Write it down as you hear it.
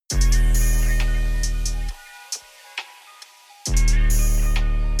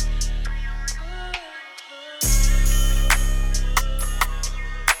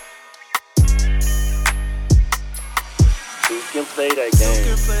play that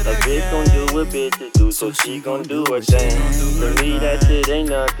game. A bitch gon' do what bitches do, so she gon' do her thing. For me, that shit ain't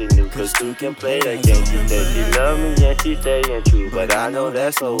nothing new, cause two can play that game. She said she love me and she stayin' true, but I know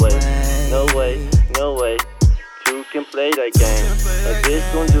that's no way. No way, no way. Two can play that game. A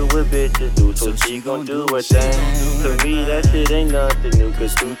bitch gon' do what bitches do, so she gon' do her thing. For me, that shit ain't nothing new,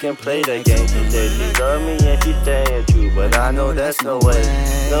 cause two can play that game. She said she love me and she stayin' true, but I know that's no way.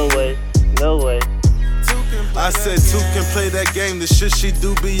 No way, no way. I said two can play that game, the shit she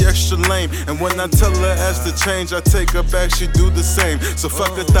do be extra lame. And when I tell her ask to change, I take her back, she do the same. So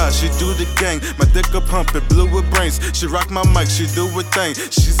fuck a thought, she do the gang. My dick a pumpin', blue with brains. She rock my mic, she do her thing.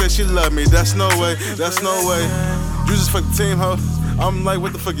 She said she love me, that's no way, that's no way. You just fuck the team, ho. I'm like,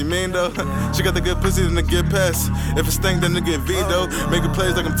 what the fuck you mean, though? She got the good pussy, then it get past. If it stink, then it get veto. Making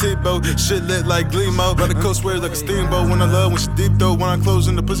plays like I'm Tebow. Shit lit like Glemo. Run the coast swears like a steamboat. When I love, when she deep, though. When I close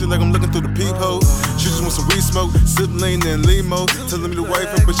in the pussy like I'm looking through the peephole. She just want some weed smoke. Sip lean and limo. Telling me the wife,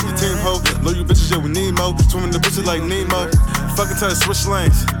 but she the team hoe. Know you bitches, yeah, we need more. Swimming the pussy like Nemo. Fucking tell her switch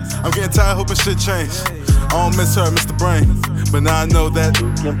lanes. I'm getting tired, hoping shit change. I don't miss her, miss the brain. But now I know that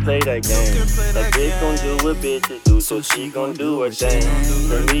two can play that game. A bitch gon' do what bitches do, so she gon' do her thing.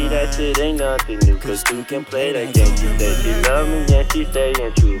 For me, that shit ain't nothing new, cause two can play that game. She said she love me and she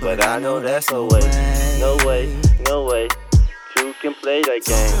stayin' true, but I know that's no way. No way, no way. Two can play that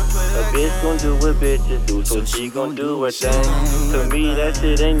game. A bitch gon' do what bitches do, so she gon' do her thing. For me, that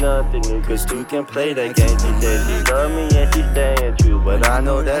shit ain't nothing new, cause two can play that game. She said she love me and she stayin' true, but I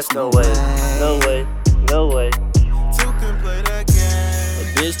know that's no way. No way, no way. two can play that game.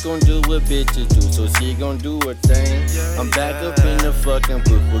 Bitch gon' do what bitches do, so she gon' do her thing. I'm back up in the fucking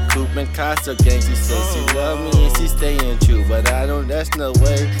booth with Coop and Casso gang. She said she love me and she stayin' true, but I know that's no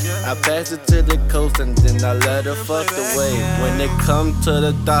way. I pass it to the coast and then I let her fuck away. When it come to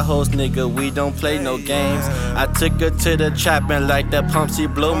the thought host, nigga, we don't play no games. I took her to the trap and like that pump, she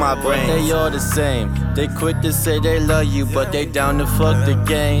blow my brain. They all the same. They quick to say they love you, but they down to fuck the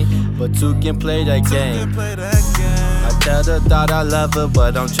game. But two can play that game. I tell her that I love her,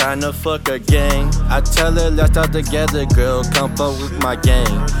 but I'm tryna fuck her gang. I tell her let's start together, girl, come fuck with my gang.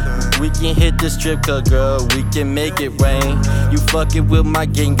 We can hit the strip club, girl, we can make it rain. You fucking with my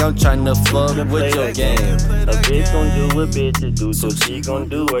gang, I'm tryna fuck with your gang. A bitch gon' do what bitches do, so she gon'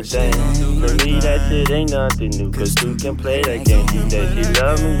 do her thing. For me, that shit ain't nothing new, cause two can play that game. She said she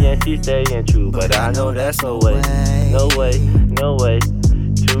love me and she stayin' true, but I know that's no way. No way, no way.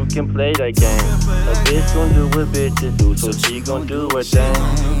 Two can play that game. A bitch gon' do what bitches do, so she gon' do her thing.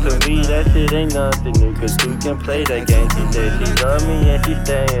 For me, that shit ain't nothing new, cause two can play that game. She said she love me and she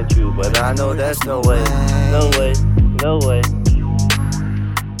stayin' true, but I know that's no way. No way, no way.